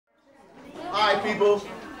right, people?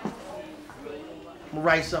 I'm gonna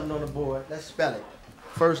write something on the board. Let's spell it.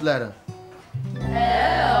 First letter.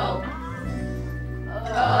 L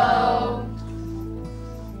O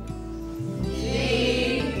G.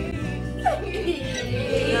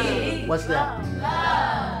 What's that?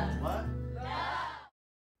 Love. What?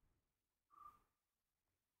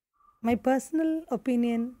 My personal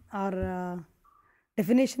opinion or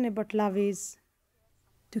definition about love is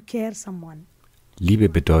to care someone. Liebe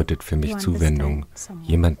bedeutet für mich Zuwendung,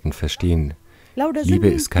 jemanden verstehen. Liebe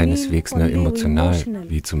ist keineswegs nur emotional,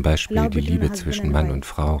 wie zum Beispiel die Liebe zwischen Mann und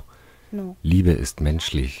Frau. Liebe ist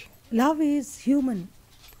menschlich.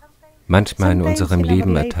 Manchmal in unserem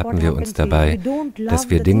Leben ertappen wir uns dabei, dass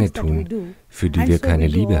wir Dinge tun, für die wir keine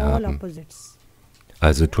Liebe haben.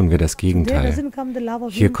 Also tun wir das Gegenteil.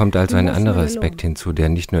 Hier kommt also ein anderer Aspekt hinzu, der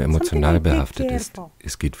nicht nur emotional behaftet ist.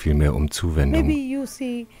 Es geht vielmehr um Zuwendung.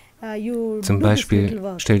 Zum Beispiel,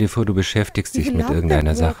 stell dir vor, du beschäftigst dich mit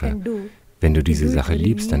irgendeiner Sache. Wenn du diese Sache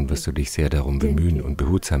liebst, dann wirst du dich sehr darum bemühen und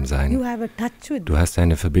behutsam sein. Du hast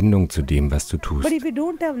eine Verbindung zu dem, was du tust.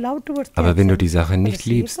 Aber wenn du die Sache nicht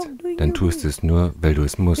liebst, dann tust du es nur, weil du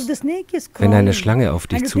es musst. Wenn eine Schlange auf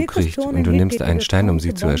dich zukriecht und du nimmst einen Stein, um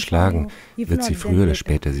sie zu erschlagen, wird sie früher oder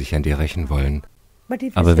später sich an dir rächen wollen.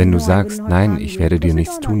 Aber wenn du sagst, nein, ich werde dir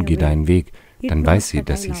nichts tun, geh deinen Weg, dann weiß sie,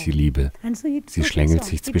 dass ich sie liebe. Sie schlängelt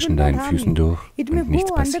sich zwischen deinen Füßen durch und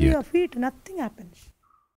nichts passiert.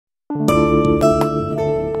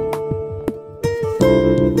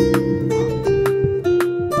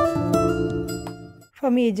 For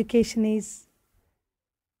me, education is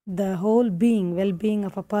the whole being, well-being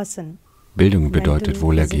of a person. Bildung bedeutet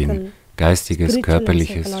Wohlergehen, geistiges,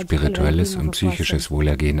 körperliches, spirituelles und psychisches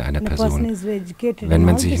Wohlergehen einer Person. Wenn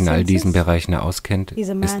man sich in all diesen Bereichen auskennt,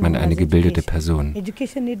 ist man eine gebildete Person.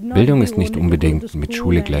 Bildung ist nicht unbedingt mit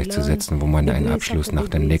Schule gleichzusetzen, wo man einen Abschluss nach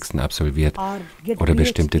dem nächsten absolviert oder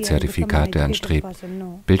bestimmte Zertifikate anstrebt.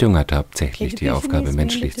 Bildung hat hauptsächlich die Aufgabe,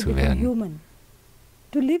 menschlich zu werden.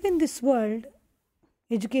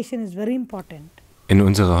 In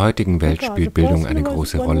unserer heutigen Welt spielt Bildung eine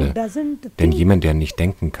große Rolle, denn jemand, der nicht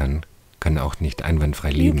denken kann, kann auch nicht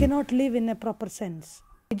einwandfrei leben.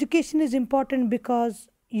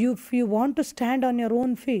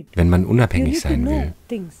 Wenn man unabhängig sein will,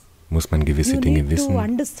 muss man gewisse Dinge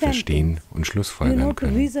wissen, verstehen und schlussfolgern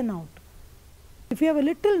können.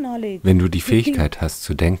 Wenn du die Fähigkeit hast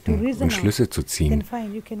zu denken und Schlüsse zu ziehen,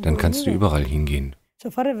 dann kannst du überall hingehen.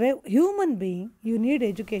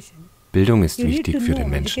 Bildung ist wichtig für den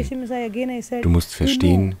Menschen. Du musst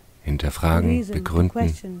verstehen, hinterfragen,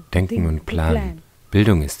 begründen, denken und planen.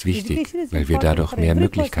 Bildung ist wichtig, weil wir dadurch mehr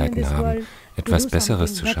Möglichkeiten haben, etwas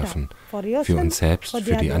Besseres zu schaffen, für uns selbst,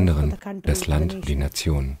 für die anderen, das Land, die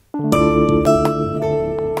Nation.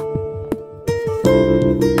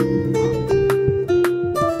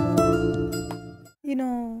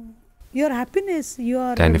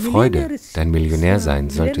 Deine Freude, dein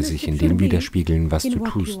Millionärsein sollte sich in dem widerspiegeln, was du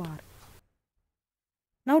tust.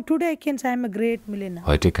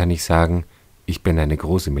 Heute kann ich sagen, ich bin eine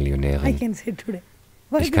große Millionärin.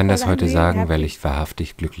 Ich kann das heute sagen, weil ich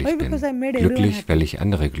wahrhaftig glücklich bin. Glücklich, weil ich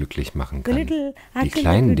andere glücklich machen kann. Die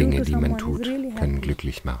kleinen Dinge, die man tut, können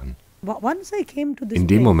glücklich machen. In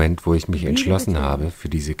dem Moment, wo ich mich entschlossen habe, für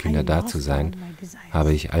diese Kinder da zu sein,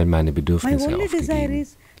 habe ich all meine Bedürfnisse aufgegeben.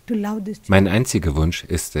 Mein einziger Wunsch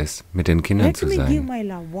ist es, mit den Kindern zu sein.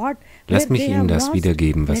 Lass mich ihnen das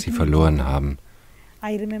wiedergeben, was sie verloren haben.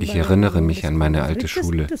 Ich erinnere mich an meine alte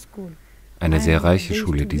Schule, eine sehr reiche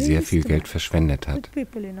Schule, die sehr viel Geld verschwendet hat.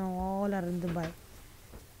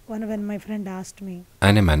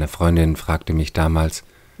 Eine meiner Freundinnen fragte mich damals,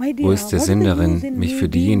 wo ist der Sinn darin, mich für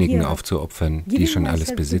diejenigen aufzuopfern, die schon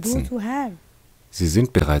alles besitzen? Sie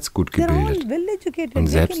sind bereits gut gebildet und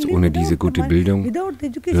selbst ohne diese gute Bildung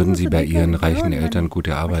würden sie bei ihren reichen Eltern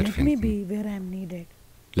gute Arbeit finden.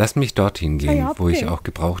 Lass mich dorthin gehen, wo ich auch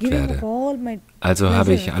gebraucht werde. Also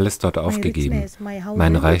habe ich alles dort aufgegeben,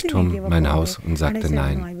 mein Reichtum, mein Haus, und sagte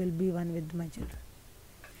nein.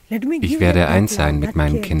 Ich werde eins sein mit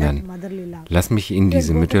meinen Kindern. Lass mich ihnen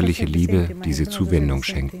diese mütterliche Liebe, diese Zuwendung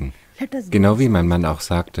schenken. Genau wie mein Mann auch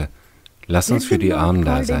sagte, lass uns für die Armen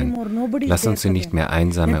da sein. Lass uns sie nicht mehr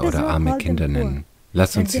einsame oder arme Kinder nennen.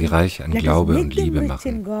 Lass uns sie reich an Glaube und Liebe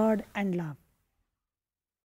machen.